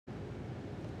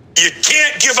You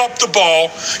can't give up the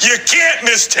ball. You can't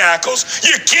miss tackles.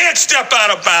 You can't step out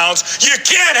of bounds. You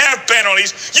can't have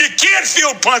penalties. You can't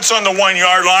field punts on the 1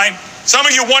 yard line. Some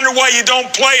of you wonder why you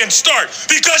don't play and start.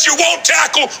 Because you won't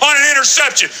tackle on an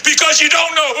interception. Because you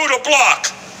don't know who to block.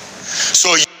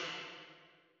 So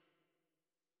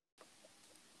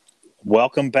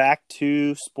welcome back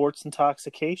to Sports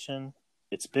Intoxication.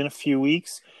 It's been a few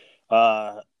weeks.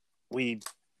 We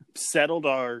settled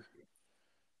our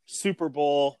Super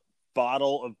Bowl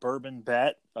bottle of bourbon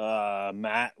bet.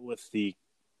 Matt with the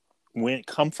win,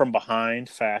 come from behind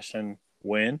fashion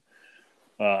win.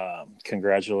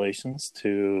 Congratulations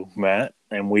to Matt.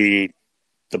 And the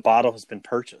bottle has been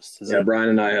purchased. Brian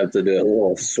and I have to do a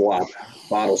little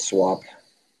bottle swap.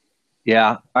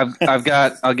 Yeah,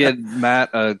 I'll get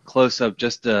Matt a close up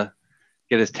just to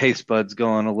get his taste buds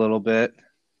going a little bit.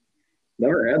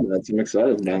 Never had that, so I'm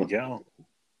excited about it. Go.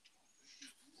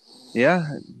 Yeah.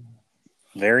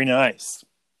 Very nice.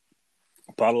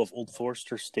 A bottle of Old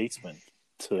Forester Statesman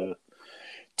to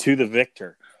the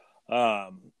victor.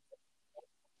 Not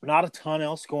a ton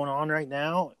else going on right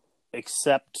now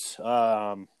except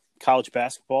college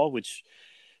basketball, which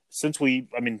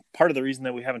part of the reason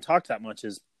that we haven't talked that much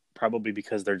is probably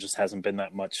because there just hasn't been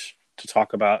that much to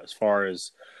talk about as far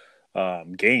as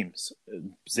games.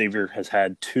 Xavier has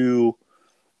had 2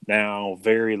 now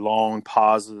very long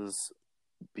pauses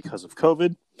because of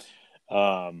COVID.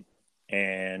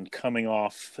 And coming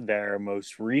off their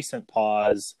most recent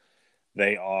pause,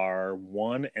 they are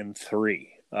 1-3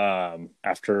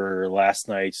 after last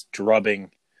night's drubbing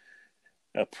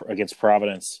against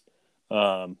Providence.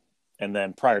 And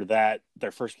then prior to that,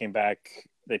 their first game back,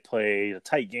 they played a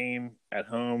tight game at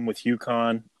home with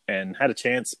UConn and had a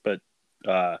chance, but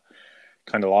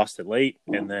kind of lost it late.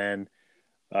 And then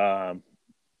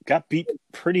got beat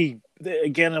pretty.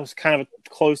 Again, it was kind of a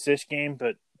close-ish game,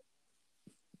 but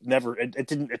never. It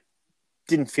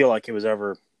didn't feel like it was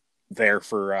ever there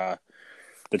for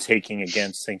the taking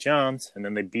against St. John's. And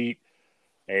then they beat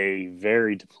a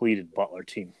very depleted Butler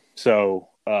team. So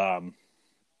to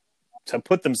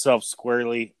put themselves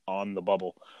squarely on the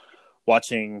bubble.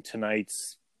 Watching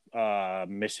tonight's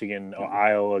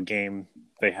Michigan-Iowa game,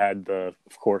 they had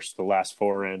of course, the last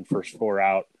 4 in, first 4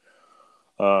 out.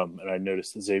 And I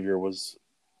noticed that Xavier was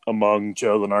among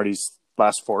Joe Lunardi's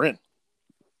last 4 in.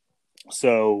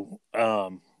 So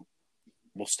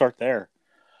we'll start there.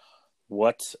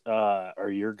 What are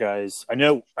your guys? I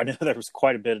know there was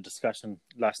quite a bit of discussion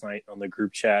last night on the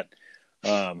group chat.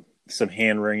 Some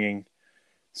hand-wringing,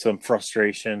 some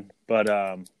frustration, but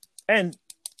and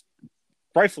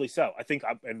rightfully so. I think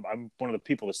I'm one of the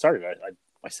people that started it.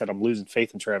 I said I'm losing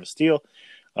faith in Travis Steele.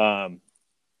 And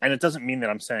it doesn't mean that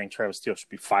I'm saying Travis Steele should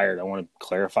be fired. I want to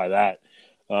clarify that.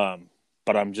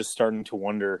 But I'm just starting to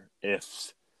wonder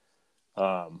if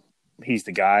he's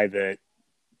the guy that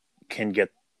can get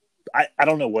 – I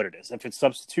don't know what it is. If it's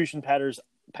substitution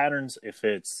patterns, if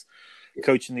it's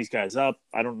coaching these guys up,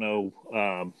 I don't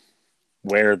know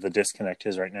where the disconnect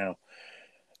is right now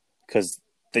because –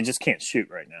 they just can't shoot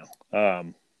right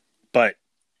now. But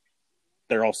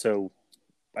they're also,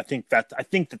 I think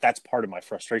that's part of my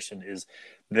frustration is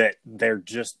that they're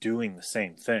just doing the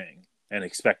same thing and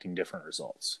expecting different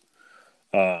results.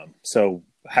 So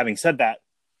having said that,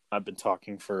 I've been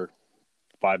talking for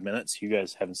 5 minutes. You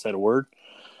guys haven't said a word.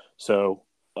 So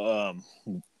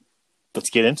let's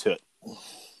get into it.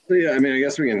 Yeah, I mean, I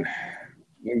guess we can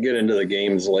get into the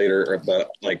games later,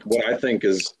 but like what I think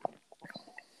is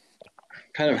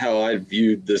kind of how I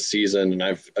viewed this season, and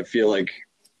I feel like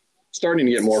starting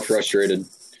to get more frustrated,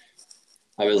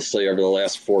 obviously, over the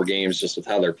last 4 games just with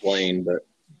how they're playing. But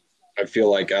I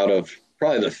feel like out of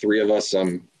probably the 3 of us,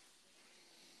 I'm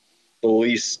the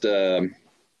least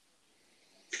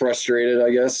frustrated,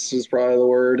 I guess is probably the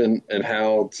word, and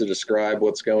how to describe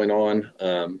what's going on.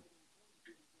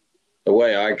 The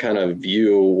way I kind of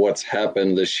view what's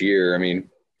happened this year, I mean,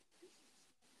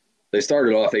 they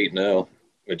started off 8-0,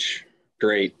 which –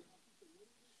 great.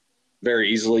 Very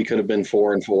easily could have been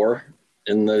 4-4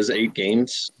 in those 8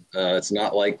 games. It's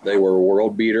not like they were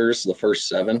world beaters the first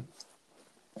 7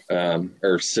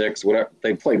 or 6, whatever.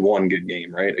 They played 1 good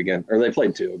game, right? Again, or they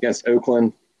played 2 against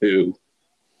Oakland, who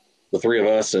the 3 of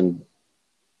us and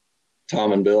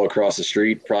Tom and Bill across the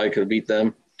street probably could have beat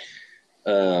them.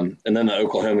 And then the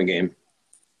Oklahoma game.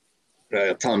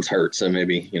 Tom's hurt, so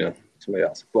maybe somebody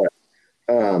else. But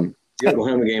the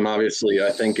Oklahoma game, obviously,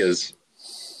 I think is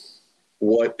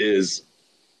what is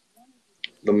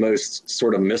the most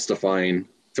sort of mystifying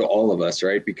to all of us,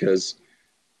 right? Because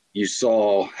you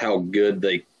saw how good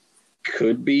they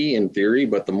could be in theory,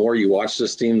 but the more you watch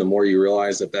this team, the more you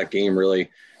realize that game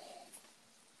really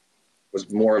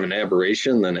was more of an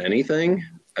aberration than anything,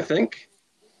 I think.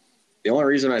 The only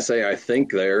reason I say I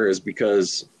think there is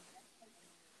because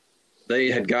they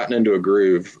had gotten into a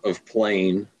groove of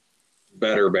playing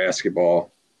better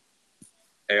basketball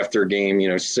after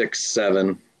game, 6,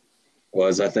 7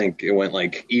 was, I think it went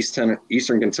like Eastern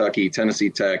Kentucky, Tennessee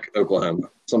Tech, Oklahoma,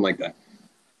 something like that.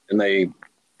 And they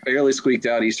barely squeaked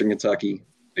out Eastern Kentucky.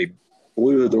 They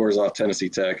blew the doors off Tennessee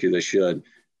Tech, who they should.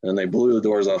 And they blew the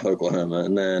doors off Oklahoma.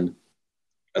 And then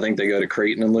I think they go to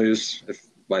Creighton and lose, if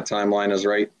my timeline is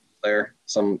right there,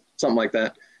 something like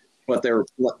that. But they were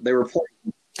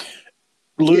playing.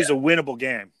 Lose a winnable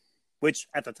game, which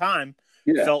at the time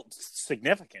felt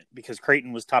significant because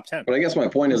Creighton was top 10. But I guess my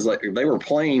point is, like, they were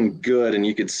playing good, and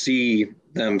you could see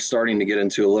them starting to get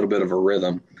into a little bit of a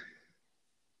rhythm.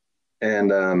 And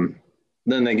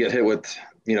then they get hit with,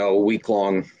 a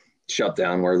week-long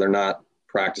shutdown where they're not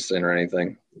practicing or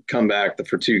anything. Come back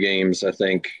for 2 games, I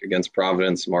think, against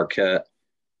Providence, Marquette.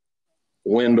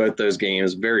 Win both those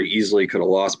games. Very easily could have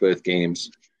lost both games.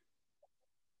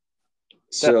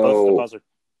 So,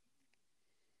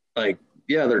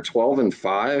 they're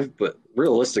 12-5, but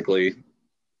realistically,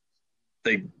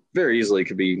 they very easily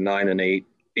could be 9-8,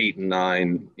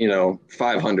 8-9,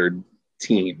 500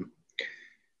 team.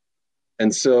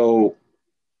 And so,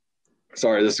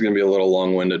 sorry, this is going to be a little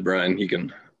long-winded, Brian. You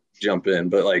can jump in,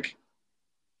 but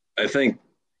I think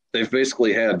they've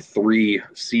basically had 3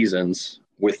 seasons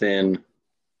within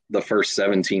the first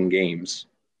 17 games.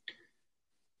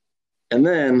 And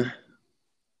then,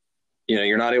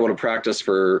 you're not able to practice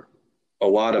for a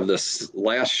lot of this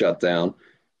last shutdown.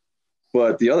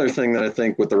 But the other thing that I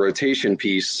think with the rotation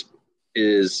piece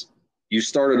is you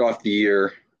started off the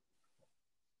year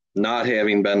not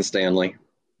having Ben Stanley,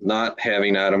 not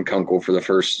having Adam Kunkel for the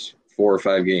first 4 or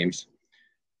 5 games.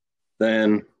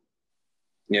 Then,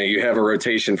 you have a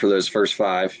rotation for those first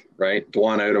 5, right?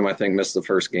 Dwan Odom, I think, missed the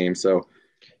first game. So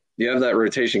you have that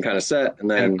rotation kind of set. And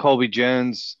then Colby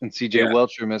Jones and CJ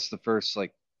Welcher missed the first, okay,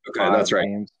 that's right.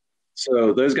 Games.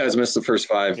 So those guys missed the first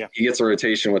 5. Yeah. He gets a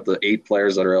rotation with the 8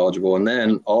 players that are eligible. And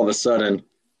then all of a sudden,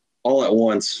 all at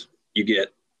once, you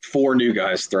get 4 new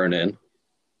guys thrown in.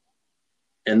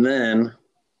 And then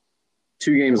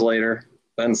 2 games later,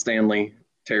 Ben Stanley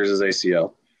tears his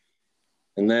ACL.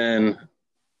 And then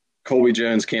Colby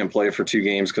Jones can't play for 2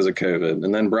 games because of COVID.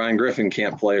 And then Brian Griffin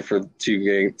can't play for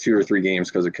 2 or 3 games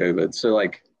because of COVID. So,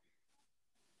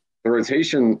 the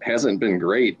rotation hasn't been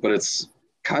great, but it's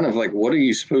kind of what are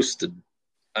you supposed to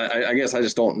 – I guess I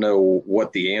just don't know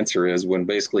what the answer is when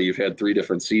basically you've had 3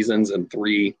 different seasons and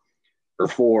 3 or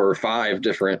 4 or 5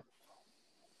 different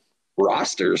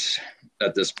rosters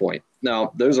at this point.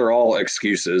 Now, those are all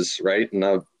excuses, right? And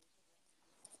I'll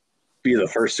be the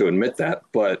first to admit that,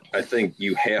 but I think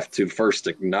you have to first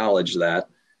acknowledge that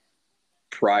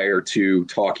prior to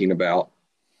talking about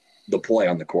the play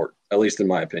on the court, at least in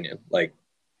my opinion.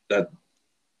 That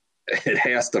it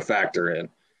has to factor in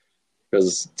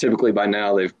because typically by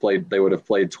now they would have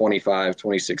played 25,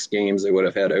 26 games. They would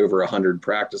have had over 100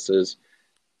 practices,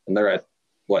 and they're at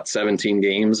 17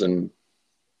 games, and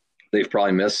they've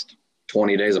probably missed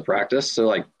 20 days of practice.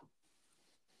 So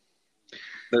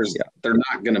they're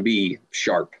not going to be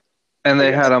sharp. And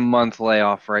they had a month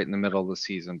layoff right in the middle of the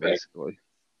season, basically. Right.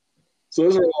 So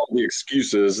those are all the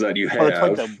excuses that you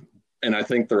have, and I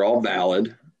think they're all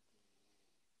valid.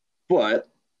 But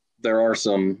there are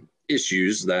some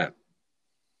issues that,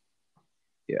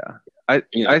 I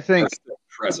think are still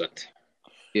present.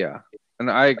 Yeah,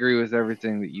 and I agree with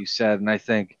everything that you said, and I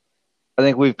think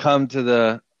we've come to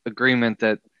the agreement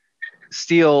that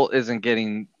Steele isn't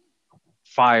getting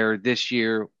fired this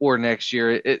year or next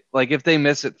year. If they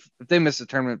miss the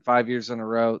tournament 5 years in a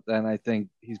row, then I think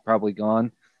he's probably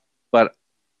gone. But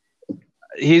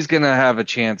he's going to have a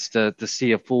chance to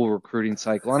see a full recruiting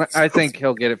cycle, and I think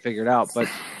he'll get it figured out. But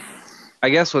I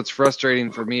guess what's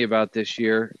frustrating for me about this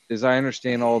year is I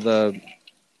understand all the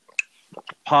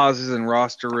pauses and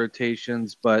roster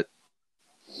rotations, but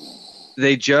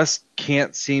they just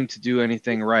can't seem to do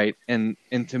anything right. And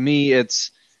to me,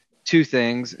 it's 2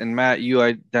 things. And Matt, you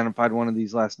identified one of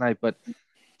these last night, but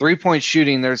 3-point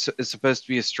shooting is supposed to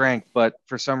be a strength, but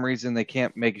for some reason they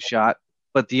can't make a shot.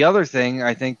 But the other thing,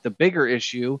 I think the bigger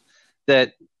issue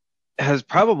that has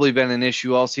probably been an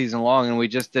issue all season long, and we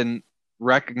just didn't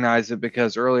recognize it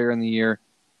because earlier in the year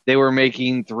they were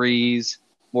making threes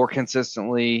more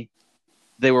consistently.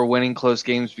 They were winning close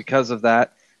games because of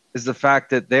that, is the fact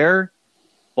that their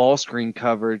ball screen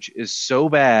coverage is so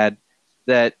bad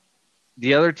that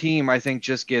the other team, I think,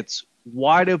 just gets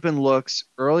wide open looks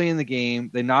early in the game.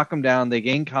 They knock them down, they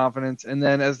gain confidence, and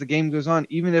then as the game goes on,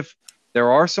 even if there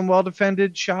are some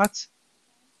well-defended shots,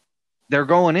 they're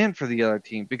going in for the other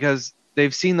team because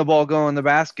they've seen the ball go in the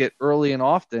basket early and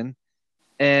often.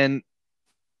 And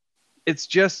it's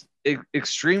just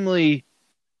extremely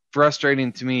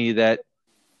frustrating to me that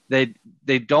they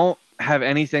don't have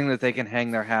anything that they can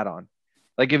hang their hat on.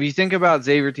 Like, if you think about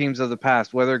Xavier teams of the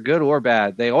past, whether good or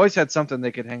bad, they always had something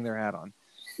they could hang their hat on.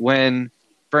 When,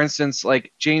 for instance,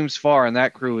 like James Farr and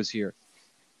that crew was here,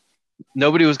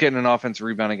 nobody was getting an offensive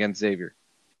rebound against Xavier.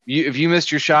 If you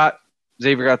missed your shot,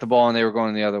 Xavier got the ball and they were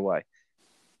going the other way.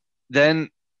 Then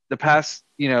the past,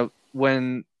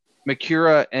 when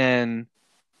Makura and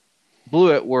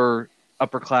Blewett were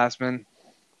upperclassmen,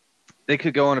 they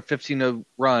could go on a 15-0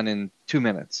 run in 2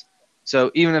 minutes.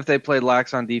 So even if they played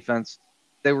lax on defense,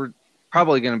 they were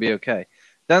probably going to be okay.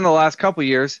 Then the last couple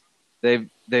years, they've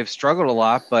struggled a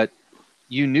lot, but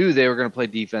you knew they were going to play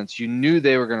defense. You knew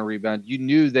they were going to rebound. You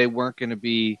knew they weren't going to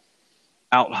be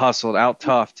out-hustled,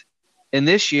 out-toughed. And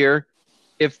this year,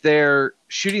 if they're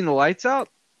shooting the lights out,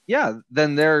 yeah,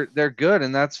 then they're good,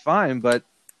 and that's fine. But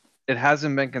it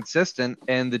hasn't been consistent,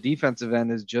 and the defensive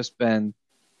end has just been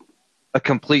a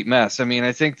complete mess. I mean,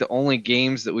 I think the only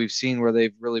games that we've seen where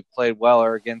they've really played well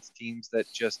are against teams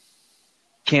that just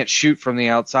can't shoot from the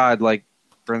outside, like,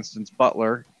 for instance,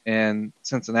 Butler and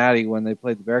Cincinnati when they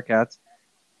played the Bearcats.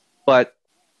 But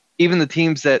even the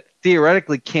teams that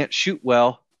theoretically can't shoot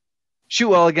well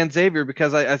against Xavier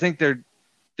because I think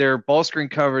their ball screen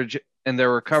coverage and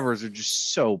their recovers are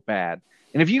just so bad.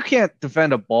 And if you can't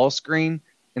defend a ball screen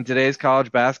in today's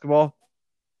college basketball,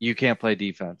 you can't play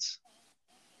defense.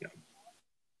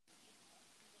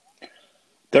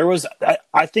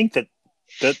 I think that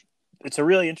it's a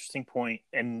really interesting point,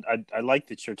 and I like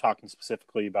that you're talking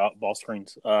specifically about ball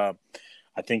screens.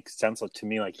 I think it sounds like to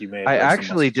me like you may have. I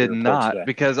actually did not today.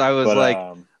 Because I was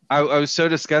I was so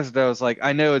disgusted. I was like,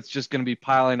 I know it's just going to be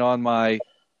piling on my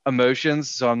emotions,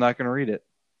 so I'm not going to read it.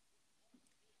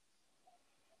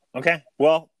 Okay,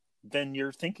 well then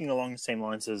you're thinking along the same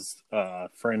lines as a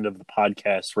friend of the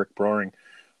podcast, Rick Broering,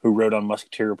 who wrote on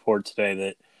Musketeer Report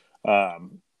today that.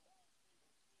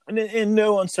 And in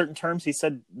no uncertain terms, he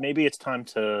said maybe it's time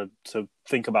to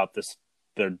think about this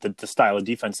the style of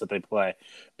defense that they play,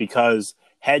 because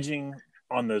hedging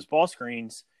on those ball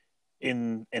screens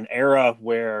in an era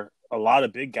where a lot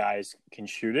of big guys can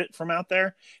shoot it from out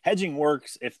there, hedging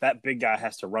works if that big guy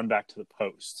has to run back to the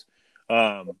post.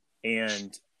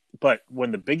 But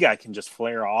when the big guy can just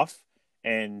flare off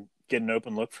and get an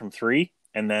open look from three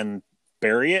and then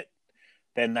bury it,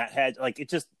 then that hedge, like, it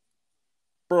just.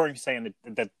 Broering's saying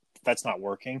that that's not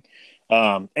working.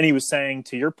 And he was saying,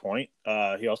 to your point,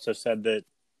 he also said that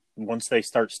once they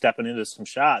start stepping into some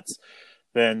shots,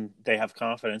 then they have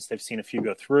confidence. They've seen a few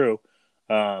go through.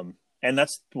 And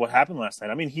that's what happened last night.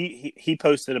 I mean, he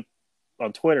posted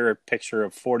on Twitter a picture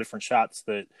of 4 different shots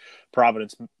that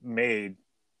Providence made,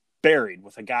 buried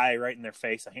with a guy right in their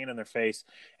face, a hand in their face.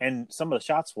 And some of the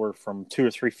shots were from 2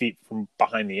 or 3 feet from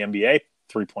behind the NBA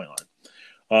 3-point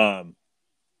line.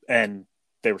 And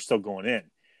they were still going in.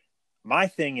 My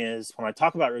thing is, when I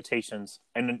talk about rotations,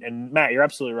 and Matt, you're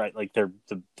absolutely right. Like, the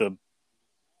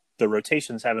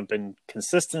rotations haven't been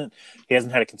consistent. He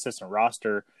hasn't had a consistent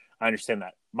roster. I understand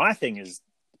that. My thing is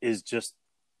just,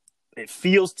 it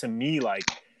feels to me like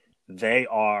they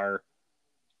are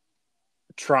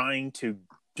trying to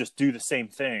just do the same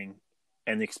thing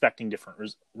and expecting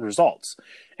different results.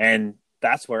 And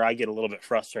that's where I get a little bit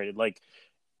frustrated. Like,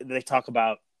 they talk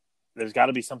about, there's got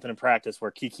to be something in practice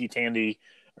where Kiki Tandy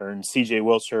or CJ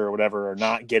Wilshire or whatever are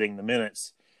not getting the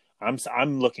minutes.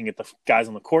 I'm looking at the guys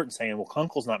on the court and saying, well,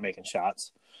 Kunkel's not making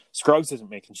shots. Scruggs isn't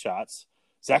making shots.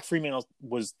 Zach Freeman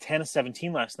was 10 of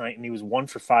 17 last night, and he was 1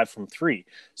 for 5 from 3.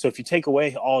 So if you take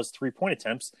away all his 3-point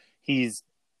attempts, he's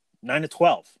 9 of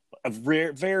 12. A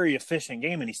very efficient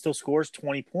game, and he still scores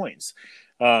 20 points,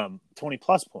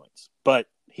 20-plus points. But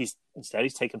instead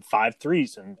he's taken 5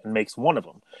 threes and makes one of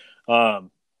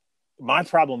them. My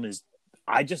problem is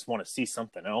I just want to see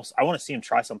something else. I want to see him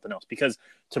try something else because,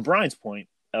 to Brian's point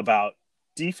about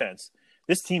defense,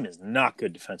 this team is not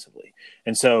good defensively.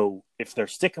 And so if they're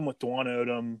sticking with Dwan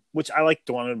Odom, which I like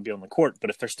Dwan Odom to be on the court, but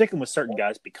if they're sticking with certain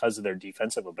guys because of their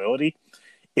defensive ability,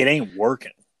 it ain't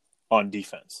working on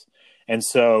defense. And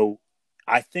so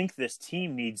I think this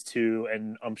team needs to,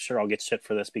 and I'm sure I'll get shit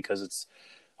for this because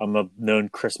I'm a known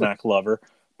Chris Mack lover,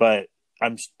 but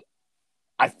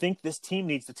I think this team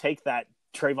needs to take that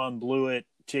Trayvon Blewett,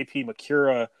 JP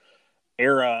Makura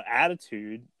era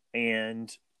attitude and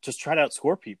just try to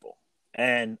outscore people.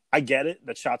 And I get it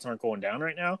that shots aren't going down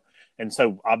right now. And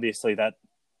so obviously that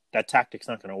tactic's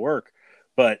not going to work.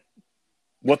 But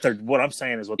what I'm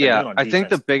saying is what they're doing on defense. I think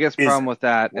the biggest problem with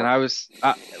that, and I was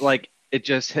like, it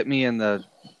just hit me in the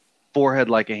forehead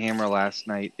like a hammer last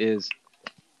night is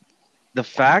the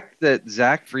fact that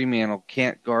Zach Freemantle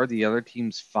can't guard the other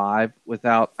team's 5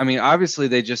 without – I mean, obviously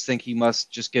they just think he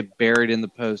must just get buried in the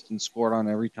post and scored on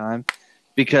every time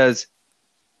because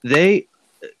they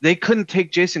couldn't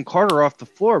take Jason Carter off the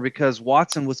floor because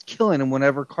Watson was killing him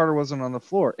whenever Carter wasn't on the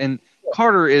floor. And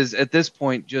Carter is, at this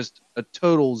point, just a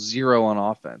total zero on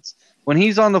offense. When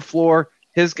he's on the floor,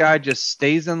 his guy just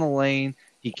stays in the lane.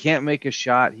 He can't make a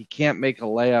shot. He can't make a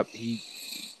layup.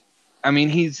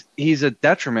 He's a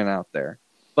detriment out there.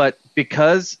 But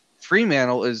because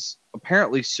Freemantle is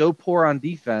apparently so poor on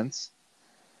defense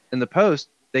in the post,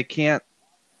 they can't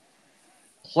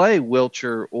play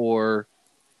Wilcher or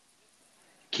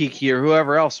Kiki or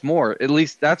whoever else more. At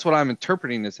least that's what I'm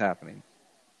interpreting is happening.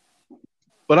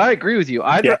 But I agree with you.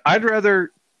 I'd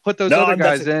rather put those other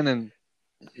guys in and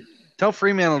tell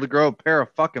Freemantle to grow a pair of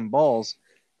fucking balls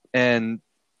and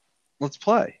let's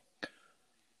play.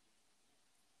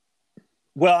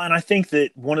 Well, and I think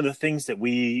that one of the things that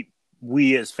we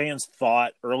as fans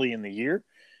thought early in the year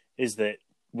is that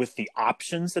with the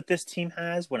options that this team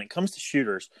has, when it comes to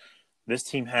shooters, this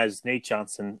team has Nate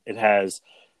Johnson. It has,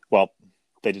 well,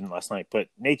 they didn't last night, but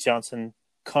Nate Johnson,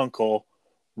 Kunkel,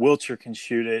 Wilcher can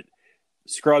shoot it.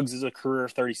 Scruggs is a career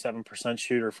 37%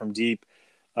 shooter from deep.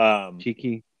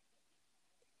 Kiki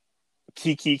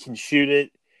can shoot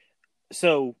it.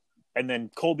 So, and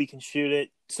then Colby can shoot it.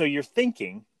 So you're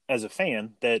thinking as a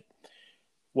fan that,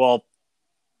 well,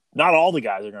 not all the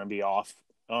guys are going to be off.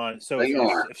 So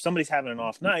if somebody's having an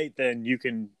off night, then you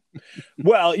can,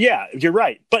 well, yeah, you're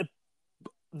right. But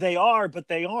they are, but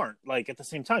they aren't, like, at the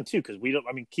same time, too, because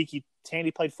Kiki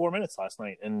Tandy played 4 minutes last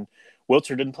night, and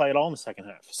Wilcher didn't play at all in the second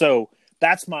half. So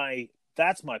that's my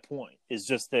point, is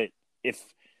just that if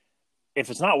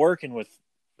it's not working with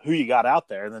who you got out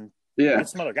there, then get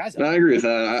some other guys out there. I agree with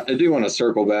that. I do want to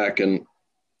circle back, and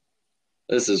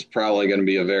this is probably going to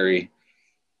be a very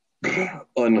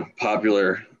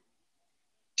unpopular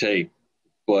take,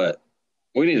 but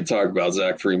we need to talk about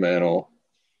Zach Freemantle.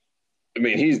 I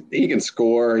mean, he can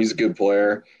score. He's a good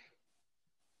player,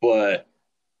 but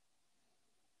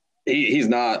he's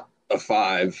not a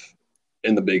 5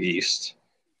 in the Big East,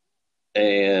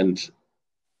 and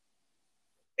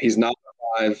he's not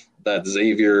a 5 that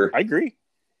Xavier. I agree.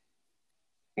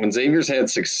 When Xavier's had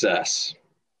success,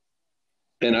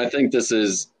 and I think this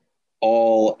is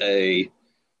all a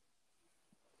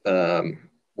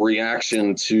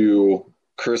reaction to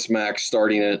Chris Mack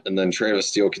starting it and then Travis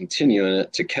Steele continuing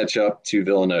it to catch up to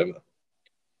Villanova.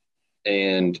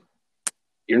 And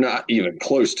you're not even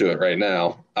close to it right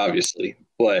now, obviously,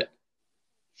 but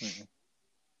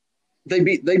they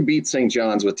beat St.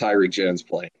 John's with Tyreek Jones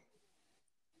playing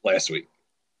last week.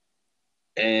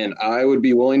 And I would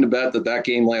be willing to bet that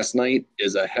game last night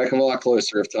is a heck of a lot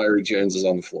closer if Tyreek Jones is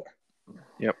on the floor.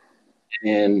 Yep.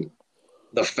 And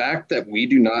the fact that we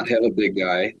do not have a big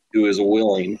guy who is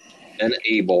willing and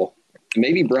able,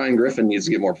 maybe Brian Griffin needs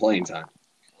to get more playing time.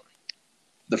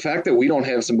 The fact that we don't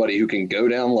have somebody who can go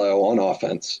down low on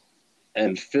offense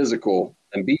and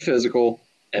be physical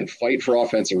and fight for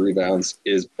offensive rebounds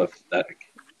is pathetic.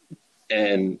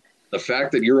 And the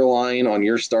fact that you're relying on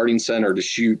your starting center to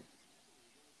shoot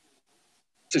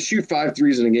 5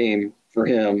 threes in a game for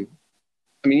him,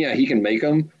 I mean, yeah, he can make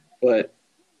them, but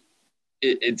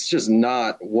it's just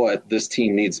not what this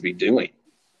team needs to be doing.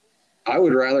 I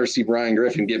would rather see Brian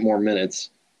Griffin get more minutes,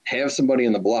 have somebody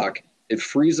in the block. It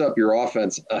frees up your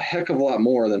offense a heck of a lot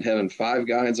more than having 5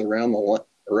 guys around the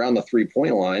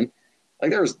 3-point line.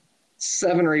 Like, there was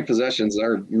 7 or 8 possessions I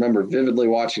remember vividly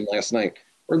watching last night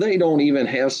where they don't even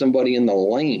have somebody in the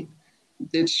lane.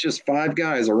 It's just 5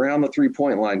 guys around the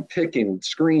 3-point line, picking,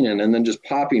 screening, and then just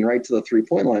popping right to the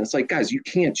 3-point line. It's like, guys, you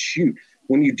can't shoot.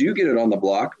 When you do get it on the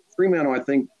block, Freemantle, I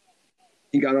think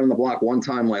he got on the block 1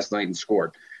 time last night and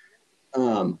scored.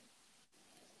 I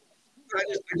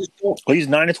just don't. Well, he's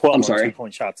 9 of 12 on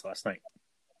 2-point shots last night.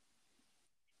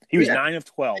 He was 9 of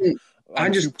 12. I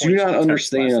just do not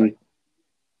understand.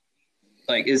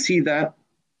 Like, is he that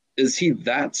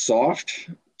soft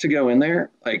to go in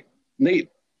there? Like, Nate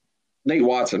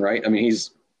Watson, right? I mean,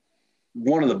 he's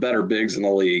one of the better bigs in the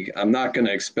league. I'm not going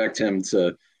to expect him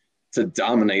to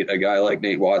dominate a guy like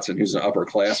Nate Watson, who's an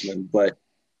upperclassman. But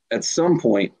at some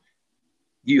point,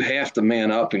 you have to man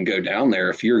up and go down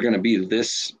there if you're going to be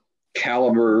this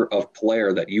caliber of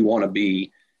player that you want to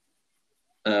be.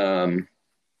 Unless,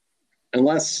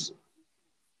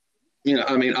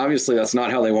 I mean, obviously that's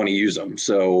not how they want to use him.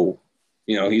 So,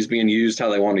 he's being used how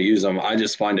they want to use him. I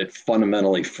just find it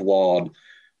fundamentally flawed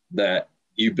that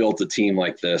you built a team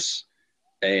like this,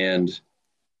 and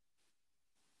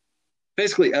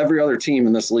basically every other team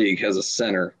in this league has a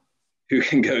center who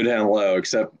can go down low,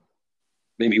 except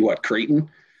maybe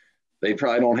Creighton. They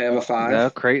probably don't have a 5. No,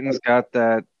 Creighton's got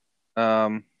that.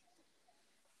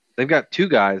 They've got 2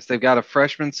 guys. They've got a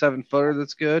freshman 7-footer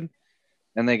that's good,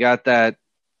 and they got that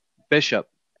Bishop.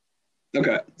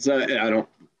 Okay, so yeah, I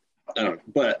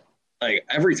don't. But like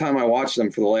every time I watch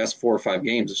them for the last 4 or 5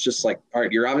 games, it's just like, all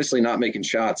right, you're obviously not making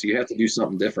shots. You have to do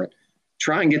something different.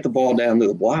 Try and get the ball down to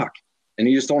the block, and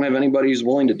you just don't have anybody who's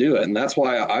willing to do it. And that's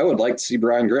why I would like to see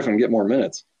Brian Griffin get more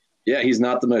minutes. Yeah, he's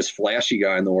not the most flashy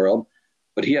guy in the world,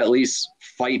 but he at least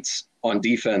fights on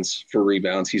defense for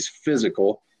rebounds. He's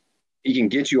physical. He can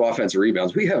get you offensive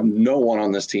rebounds. We have no one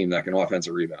on this team that can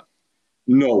offensive rebound.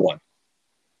 No one.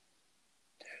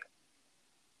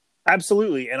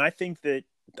 Absolutely. And I think that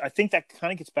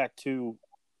kind of gets back to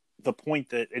the point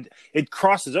that it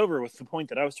crosses over with the point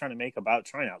that I was trying to make about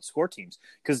trying to outscore teams.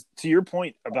 Because to your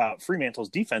point about Fremantle's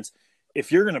defense,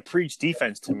 if you're going to preach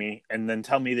defense to me and then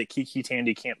tell me that Kiki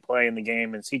Tandy can't play in the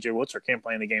game and CJ Witzer can't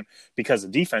play in the game because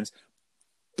of defense,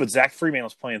 but Zach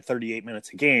Fremantle's playing 38 minutes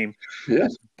a game,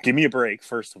 give me a break,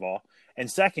 first of all. And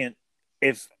second,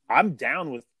 if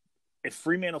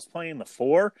Fremantle's playing the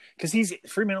 4, because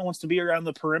Fremantle wants to be around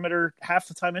the perimeter half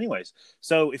the time anyways.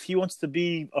 So if he wants to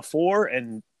be a 4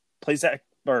 and plays that,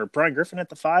 or Brian Griffin at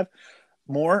the 5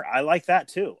 more, I like that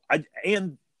too.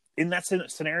 And in that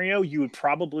scenario, you would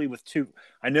probably with 2.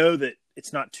 I know that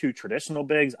it's not 2 traditional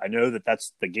bigs. I know that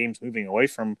that's the game's moving away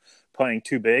from playing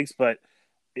 2 bigs, but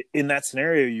in that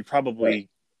scenario, you probably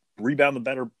rebound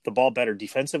the ball better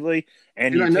defensively.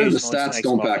 And I know the stats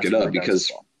don't back it up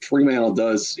because Fremantle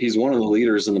does. He's one of the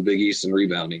leaders in the Big East in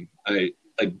rebounding. I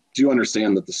do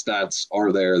understand that the stats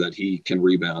are there that he can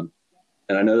rebound.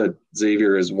 And I know that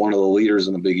Xavier is one of the leaders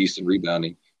in the Big East in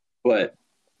rebounding. But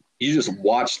you just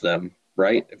watch them,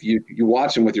 right? If you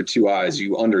watch them with your 2 eyes,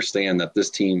 you understand that this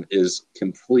team is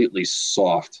completely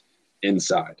soft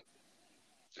inside.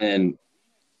 And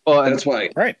that's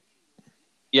why. Right.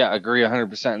 Yeah, agree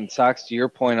 100%. And Sox, to your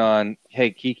point on,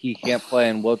 hey, Kiki can't play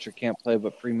and Wilcher can't play,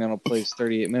 but Fremantle plays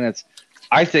 38 minutes.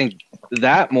 I think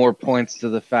that more points to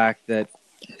the fact that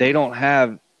they don't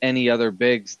have any other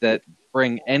bigs that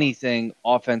bring anything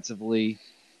offensively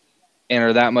and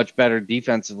are that much better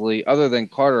defensively, other than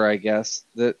Carter, I guess,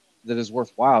 that is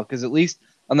worthwhile. Because at least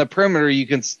on the perimeter, you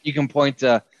can point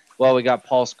to, well, we got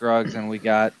Paul Scruggs and we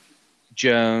got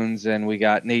Jones and we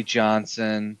got Nate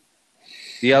Johnson.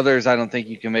 The others, I don't think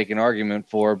you can make an argument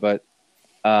for, but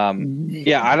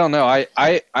yeah, I don't know.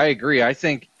 I agree. I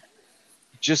think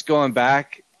just going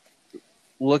back,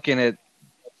 looking at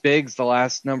bigs the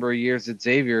last number of years at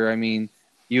Xavier, I mean,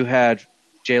 you had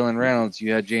Jalen Reynolds,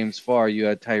 you had James Farr, you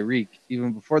had Tyreek.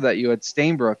 Even before that, you had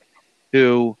Stainbrook,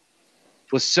 who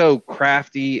was so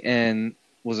crafty and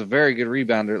was a very good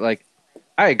rebounder. Like,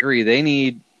 I agree. They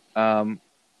need a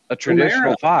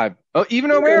traditional 5. Oh,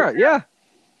 even O'Mara, yeah.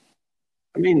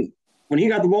 I mean, when he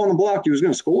got the ball on the block, he was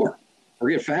going to score or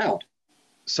get fouled.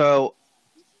 So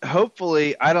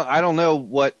hopefully, I don't know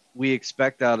what we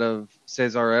expect out of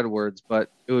Cesar Edwards,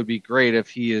 but it would be great if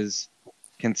he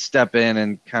can step in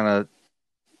and kind of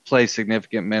play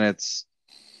significant minutes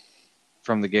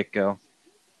from the get-go.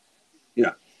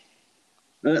 Yeah.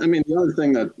 I mean, the other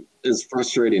thing that is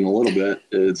frustrating a little bit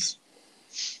is,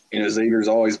 Xavier's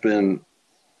always been,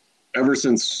 ever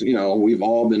since, we've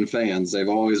all been fans, they've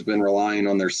always been relying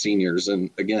on their seniors. And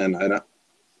again,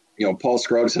 Paul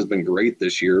Scruggs has been great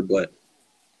this year, but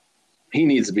he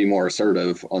needs to be more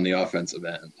assertive on the offensive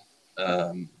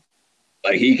end.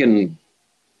 Like he can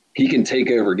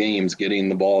take over games getting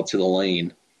the ball to the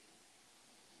lane.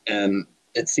 And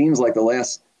it seems like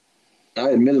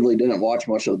I admittedly didn't watch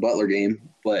much of the Butler game,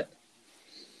 but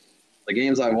the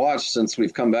games I watched since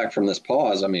we've come back from this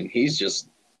pause, I mean, he's just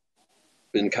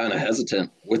been kind of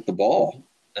hesitant with the ball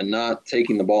and not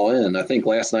taking the ball in. I think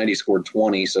last night he scored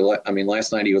 20. So, I mean,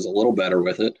 last night he was a little better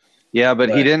with it. Yeah, but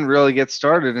he didn't really get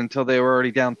started until they were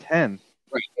already down 10.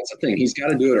 Right. That's the thing. He's got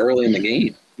to do it early in the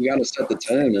game. You got to set the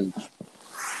tone. And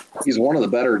he's one of the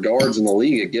better guards in the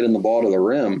league at getting the ball to the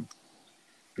rim.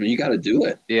 I mean, you got to do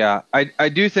it. Yeah, I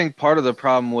do think part of the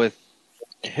problem with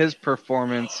his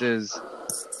performance is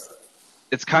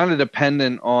it's kind of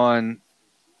dependent on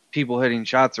people hitting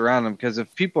shots around him, because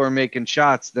if people are making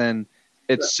shots, then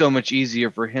it's so much easier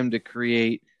for him to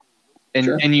create. And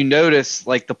and you notice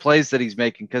like the plays that he's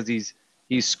making, because he's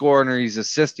scoring or he's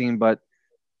assisting, but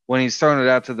when he's throwing it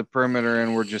out to the perimeter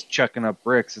and we're just chucking up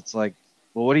bricks, it's like,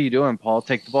 well, what are you doing, Paul?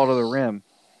 Take the ball to the rim.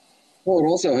 Well, it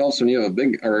also helps when you have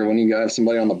when you have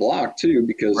somebody on the block too,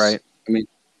 because I mean,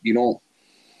 you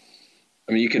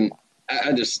can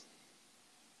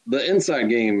the inside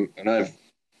game, and I've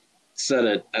said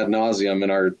it ad nauseum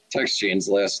in our text chains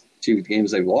the last 2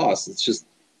 games they've lost. It's just,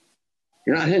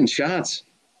 you're not hitting shots.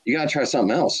 You got to try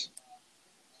something else.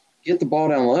 Get the ball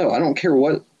down low. I don't care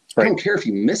I don't care if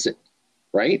you miss it,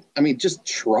 right? I mean, just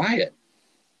try it.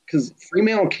 Because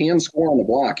Fremantle can score on the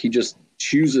block. He just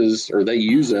chooses, or they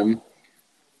use him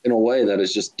in a way that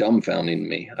is just dumbfounding to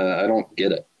me. I don't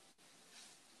get it.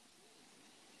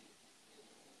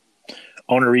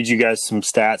 I want to read you guys some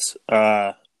stats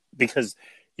because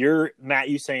Matt,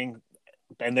 you saying,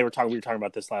 and we were talking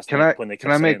about this last week when they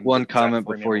can I make one comment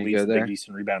before you go there? Big East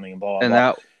and rebounding and ball. And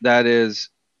that is,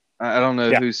 I don't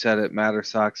know who said it, Matt or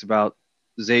Sox, about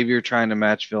Xavier trying to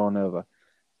match Villanova.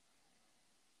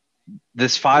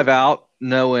 This 5-out,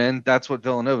 no in, that's what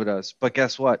Villanova does. But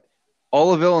guess what?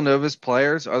 All of Villanova's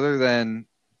players, other than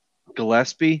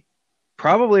Gillespie,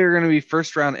 probably are going to be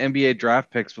first-round NBA draft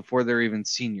picks before they're even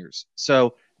seniors.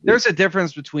 So there's a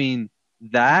difference between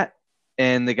that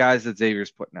and the guys that Xavier's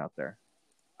putting out there.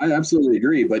 I absolutely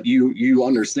agree, but you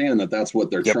understand that that's what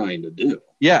they're trying to do.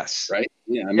 Yes. Right?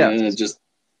 Yeah, I mean,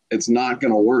 it's not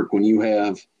going to work when you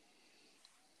have,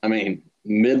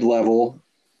 mid-level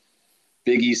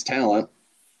Big East talent,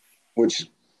 which,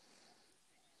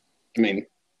 you're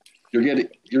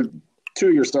 2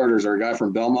 of your starters are a guy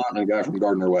from Belmont and a guy from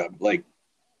Gardner-Webb. Like,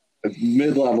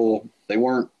 mid-level, they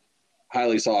weren't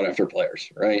highly sought-after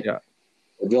players, right? Yeah.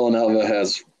 Villanova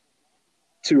has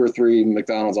 2 or 3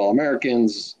 McDonald's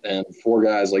All-Americans and 4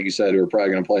 guys, like you said, who are probably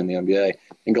going to play in the NBA.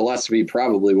 And Gillespie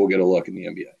probably will get a look in the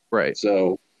NBA. Right.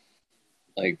 So,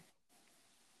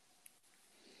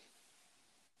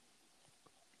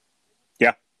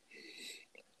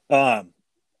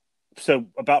 so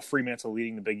about Fremantle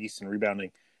leading the Big East in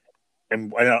rebounding,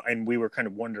 and we were kind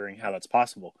of wondering how that's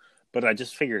possible, but I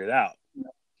just figured it out.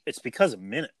 It's because of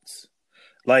minutes.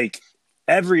 Like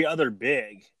every other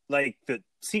big, like the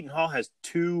Seton Hall has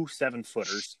 2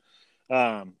 7-footers,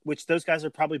 which those guys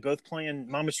are probably both playing.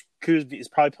 Mamish Kuz is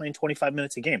probably playing 25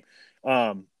 minutes a game.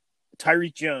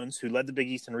 Tyreek Jones, who led the Big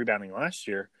East in rebounding last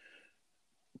year,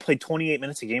 played 28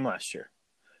 minutes a game last year,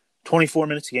 24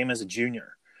 minutes a game as a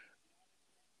junior.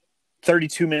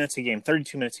 32 minutes a game,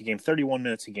 32 minutes a game, 31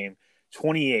 minutes a game,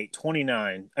 28,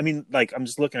 29. I'm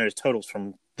just looking at his totals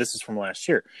from last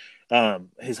year.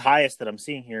 His highest that I'm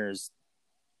seeing here is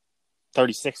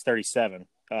 36, 37.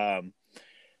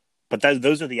 But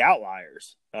those are the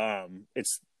outliers.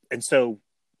 So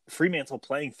Fremantle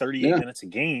playing 38 minutes a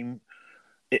game,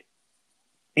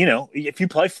 if you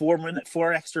play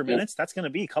 4 extra minutes, that's going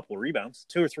to be a couple of rebounds,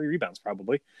 2 or 3 rebounds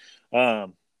probably.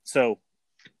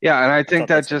 Yeah, and I think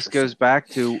that just goes back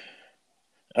to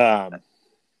I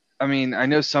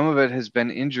know some of it has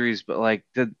been injuries, but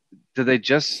do they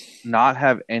just not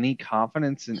have any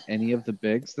confidence in any of the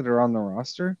bigs that are on the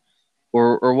roster?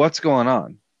 Or what's going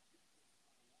on?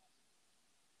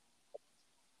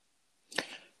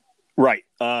 Right.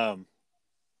 Deontay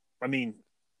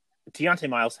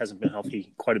Miles hasn't been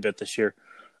healthy quite a bit this year.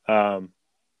 But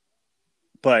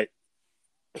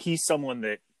he's someone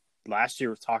that last year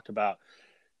was talked about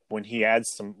when he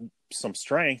adds some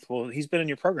strength. Well, he's been in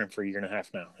your program for a year and a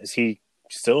half now. Is he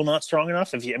still not strong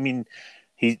enough? You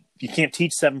can't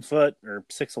teach 7 foot or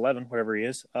 6'11", whatever he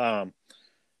is. And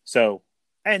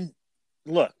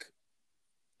look,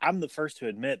 I'm the first to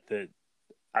admit that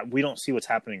we don't see what's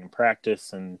happening in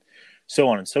practice and so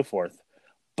on and so forth.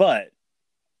 But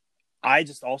I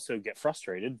just also get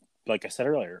frustrated, like I said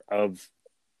earlier, of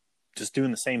just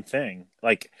doing the same thing,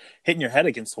 like hitting your head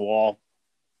against the wall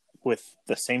with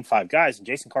the same 5 guys. And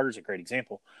Jason Carter's a great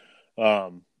example,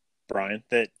 Brian,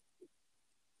 that,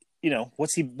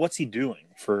 what's he doing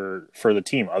for the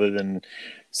team other than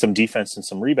some defense and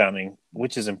some rebounding,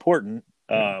 which is important.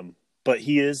 But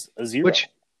he is a zero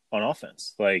on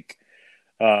offense.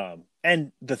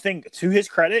 And the thing, to his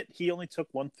credit, he only took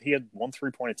he had 1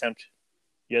 3-point attempt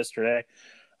yesterday.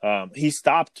 He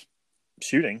stopped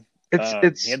shooting.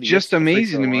 It's just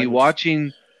amazing to me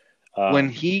watching when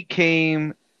he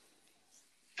came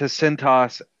to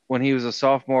Cintas when he was a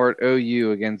sophomore at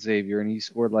OU against Xavier, and he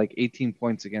scored 18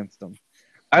 points against them.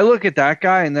 I look at that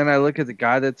guy, and then I look at the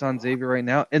guy that's on Xavier right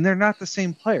now, and they're not the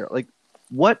same player.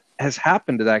 What has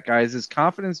happened to that guy? Has his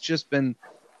confidence just been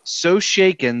so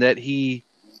shaken that he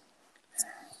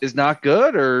is not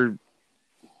good, or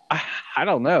I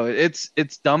don't know. It's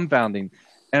dumbfounding.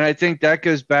 And I think that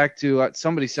goes back to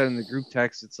somebody said in the group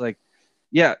text, it's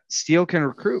yeah, Steele can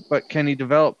recruit, but can he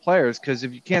develop players? Because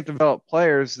if you can't develop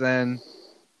players, then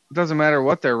it doesn't matter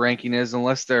what their ranking is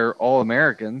unless they're all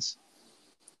Americans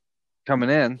coming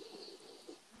in.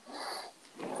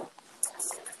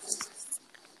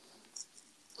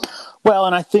 Well,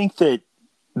 and I think that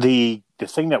the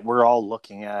thing that we're all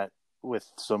looking at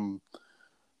with some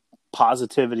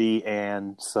positivity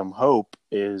and some hope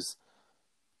is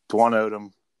Dwan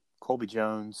Odom, Colby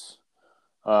Jones.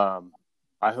 I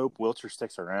hope Wilcher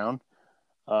sticks around.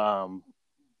 And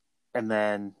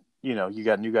then, you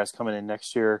got new guys coming in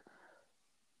next year.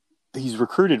 He's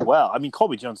recruited well. I mean,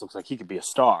 Colby Jones looks like he could be a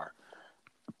star.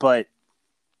 But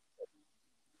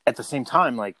at the same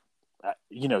time, Zach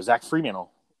Freemantle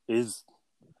is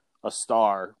a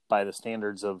star by the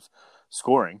standards of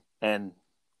scoring. And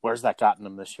where's that gotten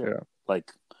him this year? Yeah.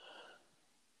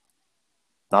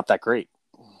 Not that great.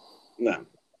 No.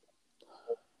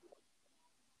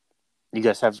 You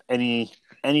guys have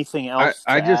anything else?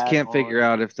 I just can't figure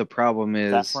out if the problem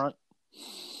is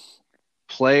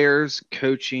players,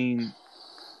 coaching,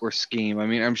 or scheme. I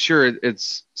mean, I'm sure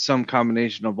it's some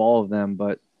combination of all of them,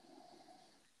 but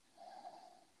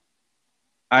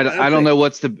I don't know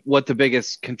what the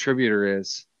biggest contributor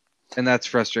is, and that's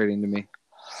frustrating to me.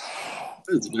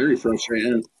 It's very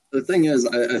frustrating. The thing is,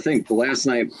 I think last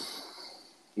night,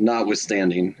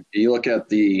 notwithstanding, you look at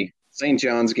the St.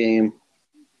 John's game.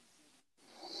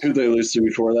 Who'd they lose to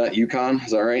before that? UConn,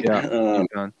 is that right? Yeah,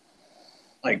 UConn.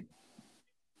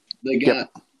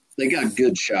 They got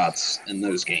good shots in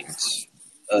those games.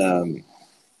 I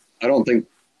don't think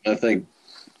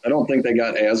they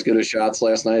got as good of shots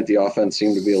last night. The offense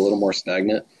seemed to be a little more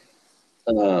stagnant.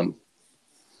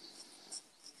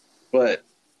 But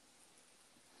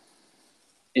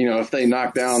if they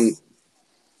knock down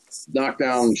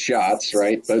shots,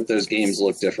 right? Both those games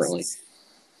look differently.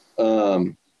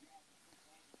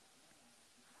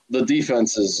 The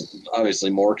defense is obviously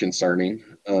more concerning,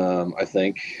 I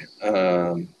think.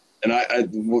 And I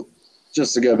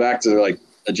just to go back to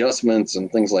adjustments and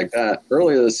things like that.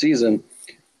 Earlier this season,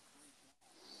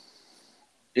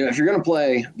 if you're going to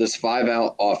play this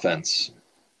 5-out offense,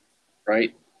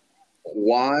 right?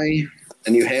 Why?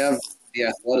 And you have the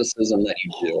athleticism that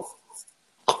you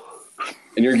do,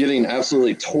 and you're getting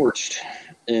absolutely torched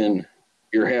in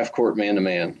your half-court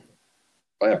man-to-man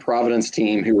by a Providence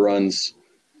team who runs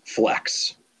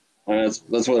flex. That's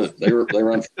what they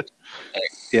run.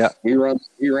 Yeah, we ran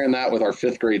that with our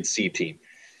 5th grade C team,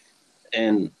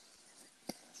 and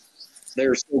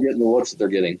they're still getting the looks that they're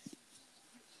getting.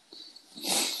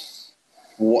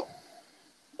 What,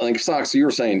 Sox, you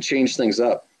were saying, change things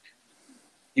up.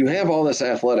 You have all this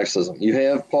athleticism. You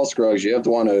have Paul Scruggs. You have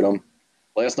Dwan Odom.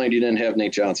 Last night you didn't have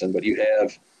Nate Johnson, but you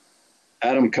have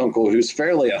Adam Kunkel, who's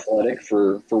fairly athletic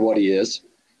for what he is.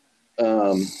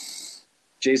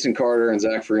 Jason Carter and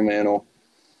Zach Freemantle.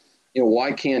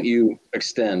 Why can't you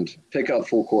extend, pick up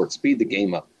full court, speed the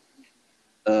game up?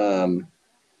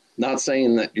 Not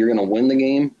saying that you're going to win the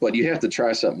game, but you have to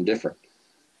try something different.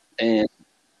 And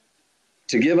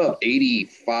to give up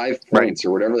 85 points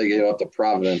or whatever they gave up to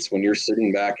Providence when you're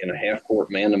sitting back in a half-court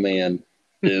man-to-man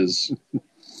is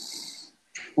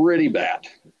pretty bad.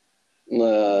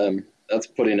 That's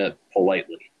putting it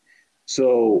politely.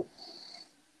 So,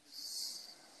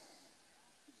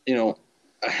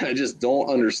 I just don't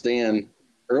understand.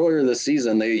 Earlier this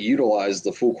season, they utilized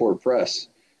the full-court press,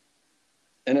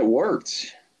 and it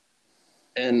worked.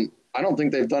 And I don't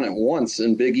think they've done it once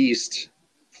in Big East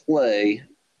play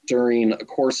during a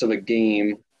course of a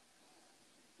game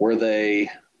where they,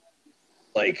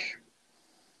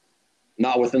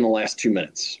 not within the last 2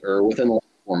 minutes or within the last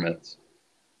 4 minutes.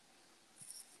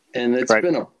 And it's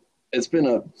been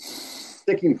a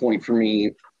sticking point for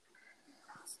me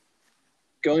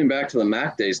going back to the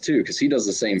Mac days too, because he does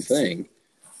the same thing,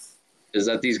 is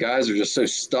that these guys are just so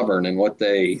stubborn in what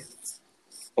they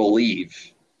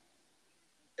believe.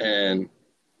 And,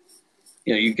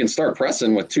 you can start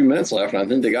pressing with 2 minutes left, and I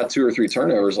think they got 2 or 3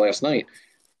 turnovers last night.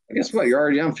 And guess what? You're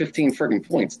already down 15 freaking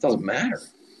points. It doesn't matter.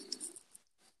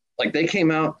 They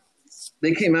came out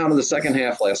of the second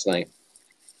half last night.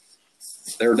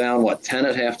 They were down, 10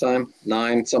 at halftime,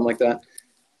 9, something like that.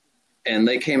 And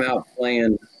they came out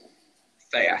playing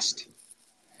fast.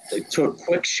 They took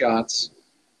quick shots.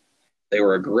 They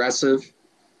were aggressive.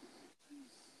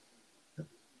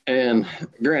 And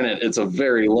granted, it's a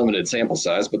very limited sample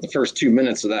size, but the first 2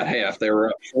 minutes of that half, they were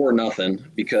up 4-0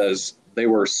 because they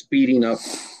were speeding up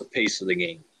the pace of the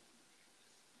game.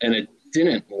 And it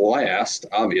didn't last,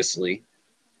 obviously.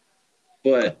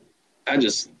 But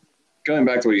going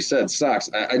back to what you said, Sox,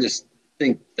 I just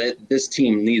think that this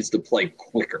team needs to play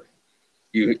quicker.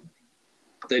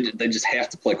 They just have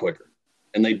to play quicker.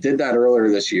 And they did that earlier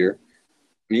this year.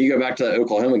 When you go back to the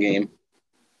Oklahoma game,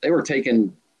 they were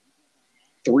taking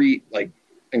 3,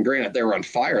 and granted, they were on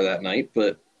fire that night,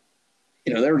 but,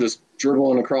 they were just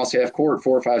dribbling across half court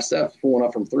 4 or 5 steps, pulling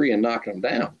up from 3 and knocking them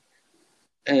down.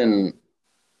 And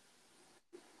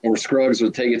or Scruggs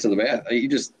would take it to the bat. I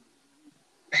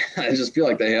just feel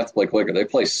like they have to play quicker. They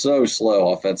play so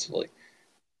slow offensively.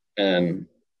 And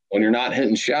when you're not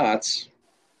hitting shots,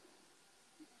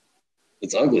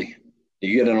 it's ugly.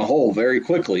 You get in a hole very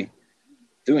quickly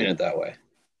doing it that way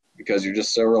because you're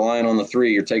just so reliant on the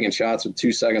three. You're taking shots with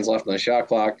 2 seconds left on the shot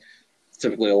clock. It's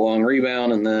typically a long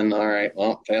rebound, and then, all right,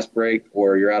 well, fast break,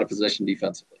 or you're out of position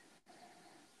defensively.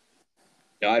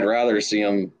 I'd rather see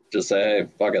them just say, hey,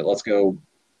 fuck it, let's go.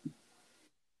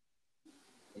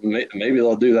 Maybe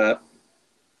they'll do that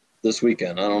this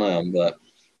weekend. I don't know,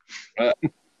 but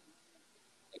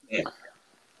yeah.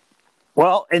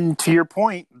 Well, and to your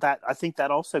point, that I think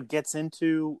that also gets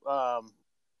into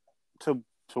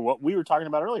to what we were talking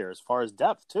about earlier, as far as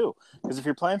depth too. Because if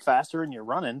you're playing faster and you're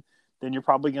running, then you're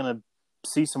probably going to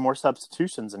see some more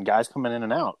substitutions and guys coming in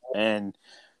and out. And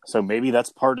so maybe that's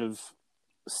part of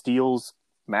Steele's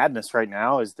madness right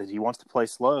now, is that he wants to play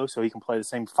slow so he can play the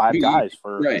same 5 guys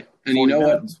for right. And you know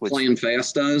minutes, what playing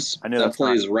fast does? I know that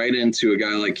plays right into a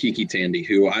guy like Kiki Tandy,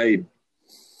 who I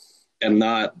am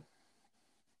not.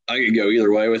 I could go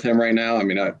either way with him right now. I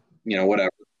mean,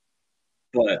 whatever.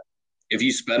 But if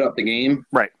you sped up the game,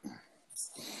 right,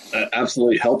 that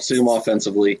absolutely helps him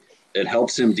offensively. It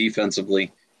helps him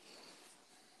defensively,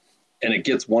 and it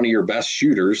gets one of your best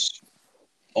shooters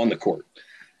on the court.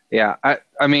 Yeah,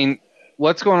 I mean,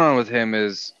 what's going on with him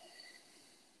is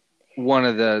one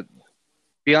of the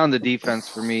beyond the defense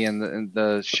for me and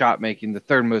the shot making, the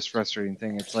third most frustrating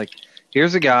thing. It's like,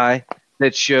 here's a guy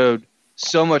that showed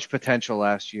so much potential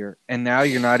last year, and now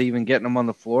you're not even getting him on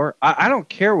the floor. I don't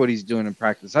care what he's doing in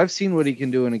practice. I've seen what he can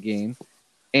do in a game,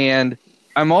 and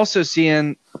I'm also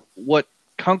seeing what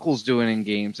Kunkel's doing in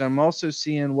games. I'm also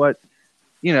seeing what,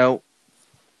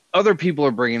 other people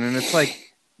are bringing, and it's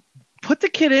like, put the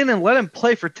kid in and let him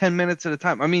play for 10 minutes at a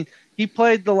time. I mean, he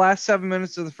played the last 7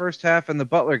 minutes of the first half in the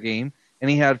Butler game, and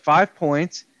he had 5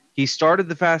 points. He started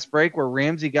the fast break where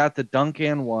Ramsey got the dunk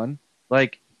and one.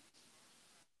 Like,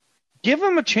 give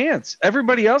him a chance.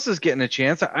 Everybody else is getting a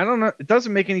chance. I don't know. It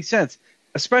doesn't make any sense,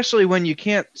 especially when you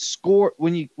can't score,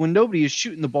 when nobody is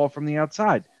shooting the ball from the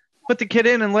outside. Put the kid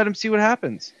in and let him see what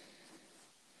happens.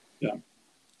 Yeah.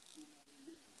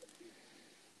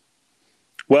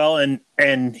 Well, and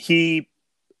I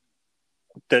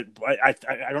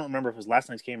don't remember if it was last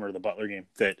night's game or the Butler game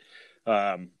that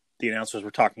the announcers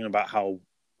were talking about how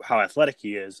athletic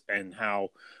he is, and how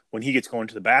when he gets going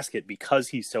to the basket, because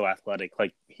he's so athletic,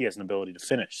 like, he has an ability to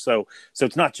finish. So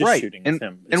it's not just shooting with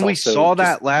him. It's and we saw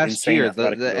that last year,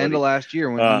 the end of last year,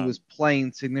 when he was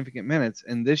playing significant minutes.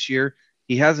 And this year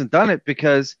he hasn't done it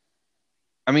because,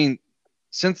 I mean,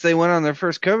 since they went on their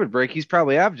first COVID break, he's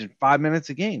probably averaging 5 minutes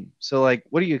a game. So, like,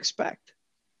 what do you expect?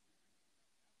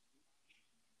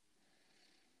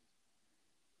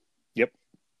 Yep.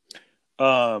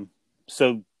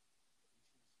 So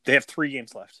they have 3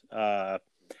 games left.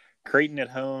 Creighton at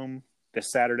home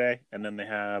this Saturday, and then they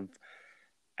have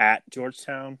at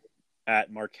Georgetown, at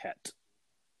Marquette.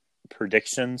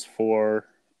 Predictions for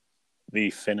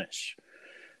the finish.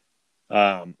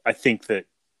 I think that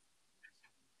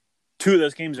 2 of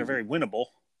those games are very winnable.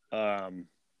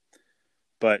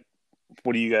 But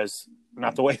what do you guys,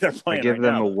 not the way they're playing I give right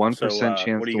them now, a 1%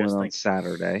 chance to win on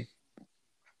Saturday.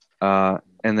 And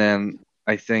then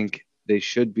I think they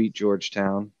should beat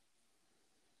Georgetown.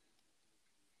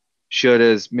 Should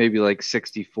is maybe like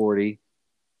 60-40.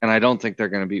 And I don't think they're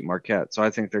going to beat Marquette. So I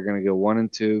think they're going to go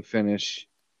 1-2, finish.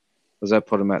 Does that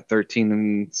put them at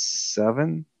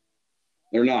 13-7?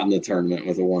 They're not in the tournament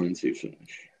with a 1-2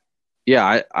 finish.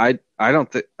 Yeah, I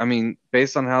don't think. I mean,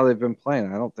 based on how they've been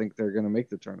playing, I don't think they're going to make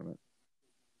the tournament.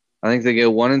 I think they go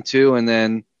 1-2, and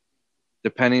then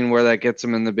depending where that gets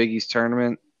them in the Big East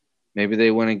tournament, maybe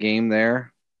they win a game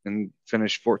there and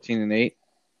finish 14-8.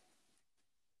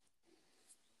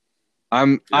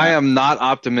 I am not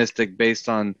optimistic based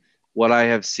on what I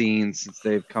have seen since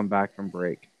they've come back from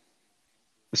break,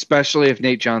 especially if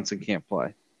Nate Johnson can't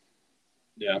play.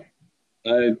 Yeah,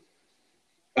 I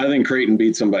think Creighton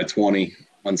beats them by 20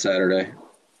 on Saturday.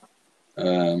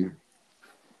 I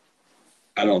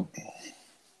don't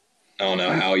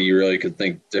know how you really could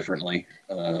think differently.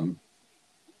 I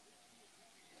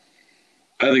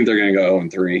think they're going to go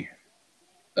 0-3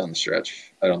 down the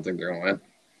stretch. I don't think they're going to win.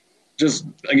 Just,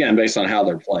 again, based on how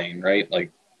they're playing, right?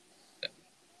 Like,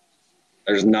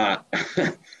 there's not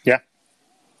 – Yeah.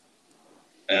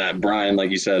 Brian,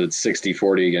 like you said, it's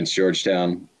 60-40 against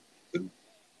Georgetown.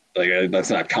 Like,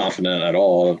 that's not confident at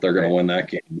all if they're going to win that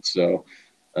game. So,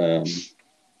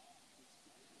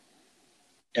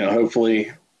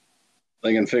 hopefully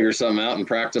they can figure something out in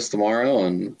practice tomorrow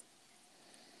and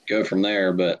go from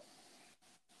there. But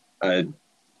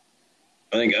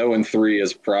I think 0-3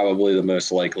 is probably the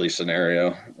most likely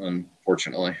scenario,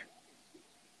 unfortunately.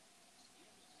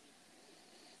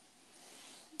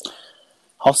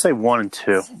 I'll say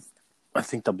 1-2. I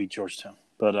think they'll beat Georgetown.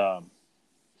 But I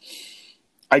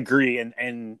agree.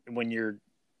 And when you're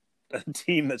a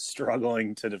team that's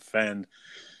struggling to defend,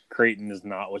 Creighton is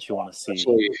not what you want to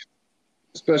see.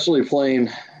 Especially playing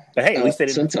but hey, at least they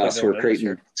didn't Cintas, where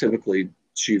Creighton typically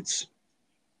shoots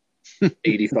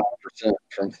 85%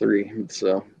 from three.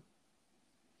 So,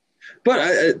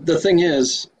 but the thing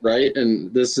is, right,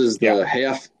 and this is the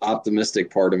half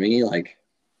optimistic part of me, like,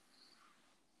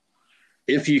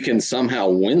 if you can somehow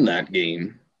win that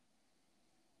game,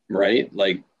 right,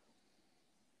 like,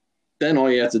 then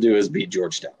all you have to do is beat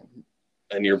Georgetown,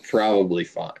 and you're probably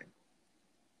fine.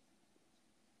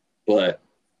 But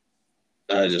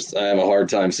I have a hard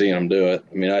time seeing them do it.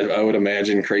 I mean, I would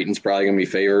imagine Creighton's probably going to be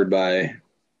favored by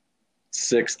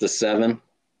 6 to 7.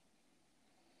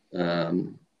 But I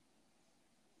mean,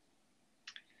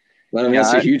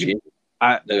 that's a huge game.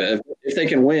 If they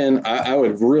can win, I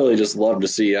would really just love to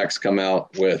see X come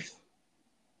out with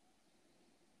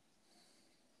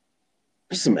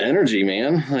some energy,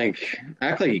 man. Like,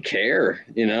 act like you care,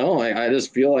 you know? I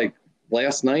just feel like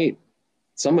last night,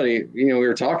 somebody, we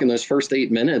were talking those first 8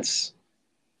 minutes.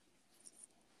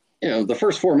 The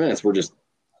first 4 minutes were just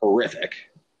horrific.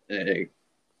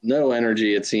 No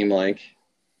energy, it seemed like.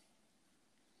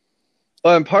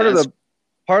 Well, and part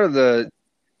of the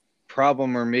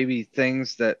problem, or maybe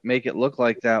things that make it look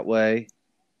like that way,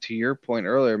 to your point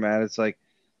earlier, Matt, it's like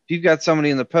if you've got somebody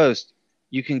in the post,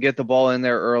 you can get the ball in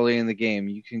there early in the game.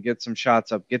 You can get some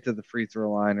shots up, get to the free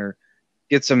throw line, or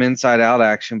get some inside-out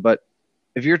action. But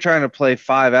if you're trying to play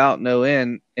 5 out, no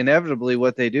in, inevitably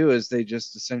what they do is they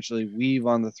just essentially weave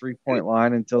on the three-point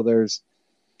line until there's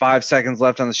 5 seconds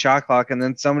left on the shot clock, and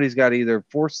then somebody's got to either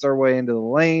force their way into the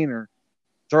lane or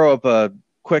throw up a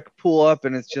quick pull-up,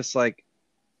 and it's just like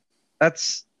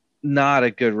that's not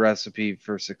a good recipe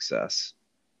for success.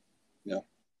 Yeah.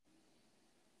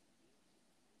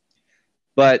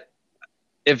 But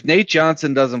if Nate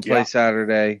Johnson doesn't play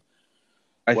Saturday,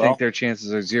 I think their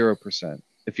chances are 0%.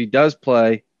 If he does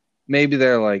play, maybe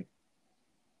they're like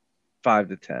 5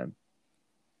 to 10.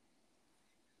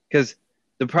 Because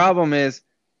the problem is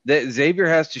that Xavier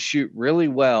has to shoot really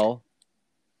well,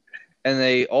 and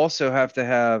they also have to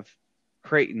have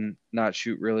Creighton not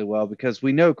shoot really well, because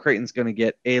we know Creighton's going to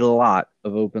get a lot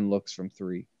of open looks from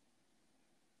 3.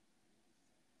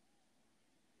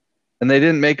 And they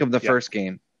didn't make them the first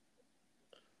game.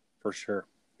 For sure.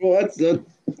 Well, that's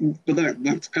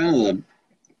kind of the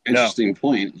interesting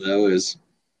point, though, is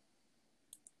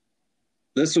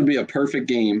this would be a perfect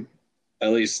game,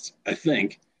 at least I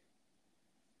think,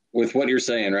 with what you're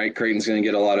saying, right? Creighton's going to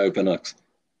get a lot of open looks.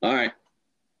 All right.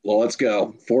 Well, let's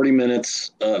go. 40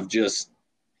 minutes of just,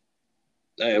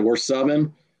 hey, we're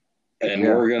subbing, and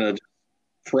we're going to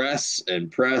press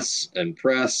and press and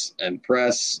press and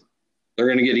press. They're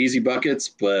going to get easy buckets,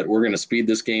 but we're going to speed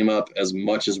this game up as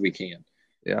much as we can.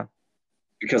 Yeah.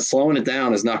 Because slowing it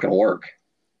down is not going to work.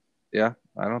 Yeah,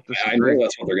 I don't disagree. I know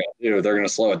that's what they're going to do. They're going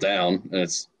to slow it down, and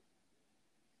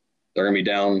they're going to be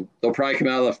down. They'll probably come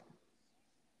out of the –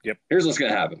 Yep. Here's what's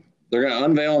going to happen. They're going to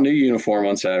unveil a new uniform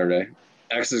on Saturday.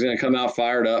 X is going to come out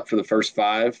fired up for the first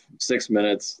 5-6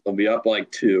 minutes. They'll be up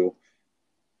like 2.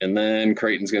 And then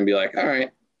Creighton's going to be like, all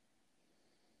right.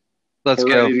 Let's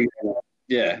go.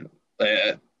 Yeah.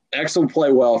 X will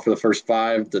play well for the first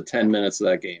 5 to 10 minutes of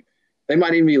that game. They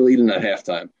might even be leading at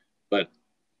halftime, but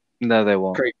no, they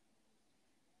won't.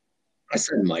 I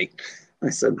said might.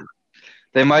 I said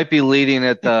they might be leading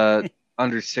at the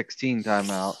under 16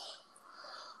 timeout.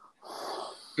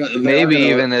 Maybe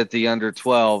even at the under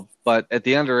 12, but at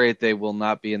the under 8, they will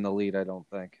not be in the lead, I don't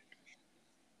think.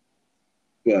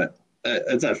 But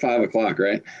it's at 5 o'clock,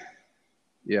 right?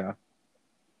 Yeah.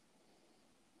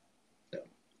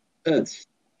 It's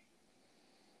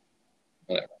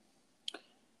whatever.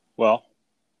 Well,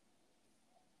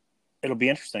 it'll be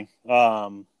interesting.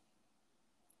 And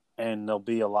there'll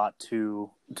be a lot to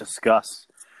discuss.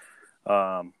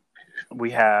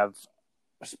 We have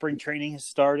spring training has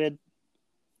started.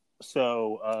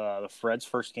 So the Fred's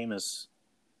first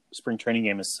spring training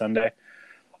game is Sunday.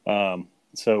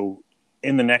 So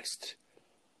in the next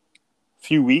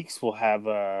few weeks, we'll have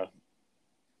a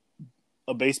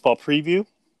baseball preview.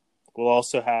 We'll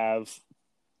also have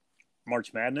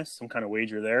March Madness, some kind of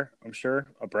wager there, I'm sure,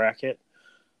 a bracket,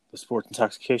 the sports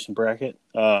intoxication bracket,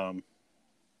 and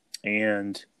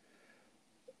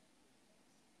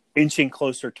inching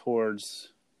closer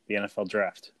towards the NFL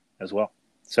draft as well.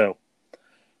 So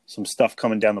some stuff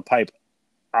coming down the pipe.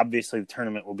 obviously the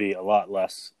tournament will be a lot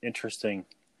less interesting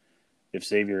if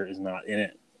Xavier is not in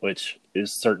it, which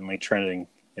is certainly trending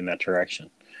in that direction.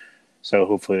 So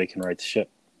hopefully they can right the ship.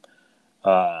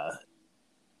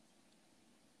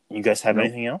 You guys have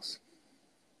anything else?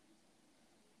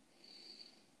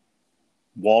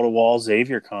 Wall-to-wall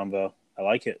Xavier combo. I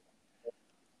like it.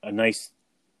 A nice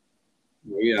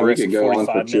we could go on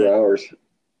for 2 hours.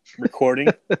 Recording.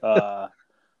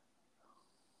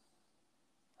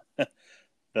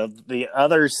 The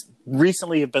others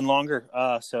recently have been longer,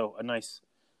 so a nice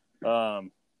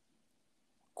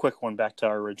quick one back to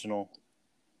our original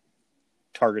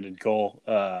targeted goal.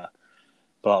 But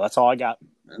that's all I got.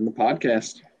 And the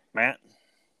podcast. Matt?